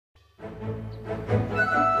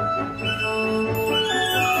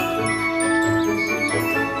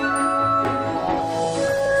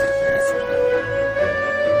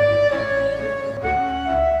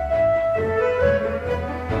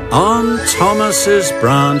Thomas's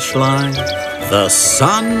branch line, the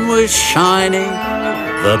sun was shining,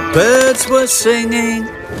 the birds were singing,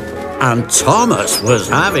 and Thomas was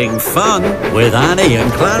having fun with Annie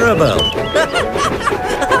and Clarabel.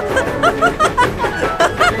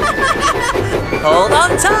 Hold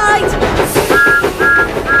on tight!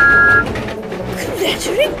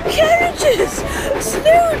 Clattering carriages!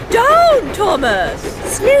 Slow down, Thomas!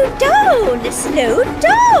 Slow down! Slow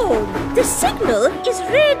down! The signal is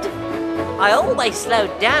red. I always slow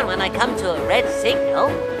down when I come to a red signal.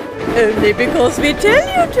 Only because we tell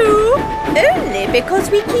you to. Only because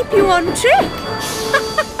we keep you on track.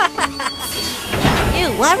 You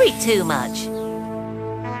worry too much.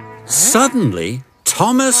 Suddenly,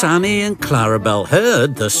 Thomas, Annie and Clarabel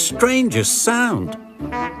heard the strangest sound.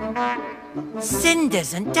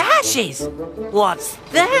 Cinders and dashes! What's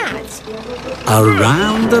that?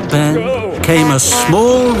 Around the bend came a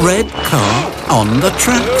small red car on the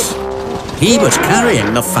tracks. He was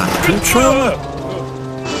carrying the fat controller.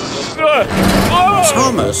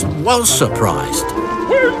 Thomas was surprised.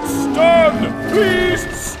 Winston, please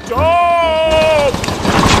stop!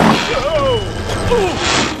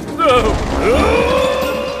 No!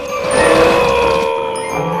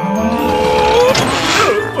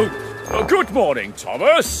 Good morning,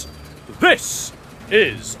 Thomas. This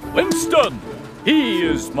is Winston. He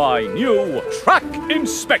is my new track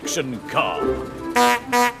inspection car.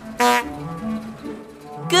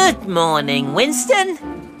 Good morning, Winston.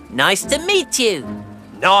 Nice to meet you.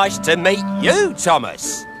 Nice to meet you,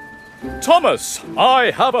 Thomas. Thomas,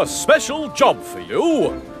 I have a special job for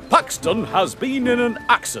you. Paxton has been in an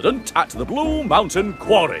accident at the Blue Mountain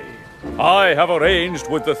Quarry. I have arranged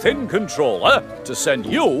with the Thin Controller to send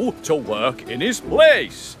you to work in his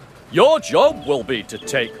place. Your job will be to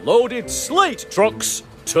take loaded slate trucks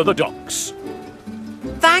to the docks.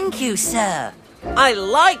 Thank you, sir. I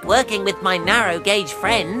like working with my narrow-gauge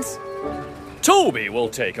friends. Toby will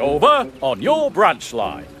take over on your branch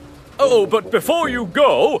line. Oh, but before you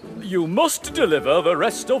go, you must deliver the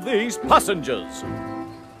rest of these passengers.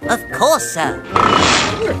 Of course, sir.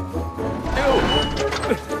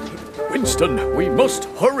 Winston, we must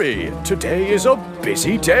hurry. Today is a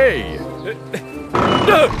busy day.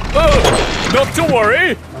 Not to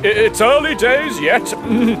worry. It's early days yet.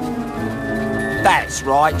 That's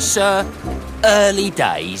right, sir. Early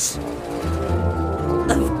days.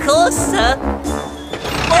 Of course, sir.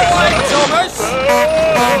 Bye, Thomas!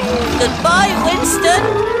 Goodbye, Winston.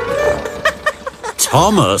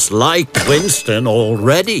 Thomas liked Winston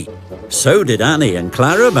already. So did Annie and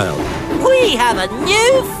Clarabel. We have a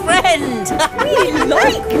new friend. We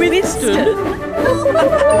like Winston.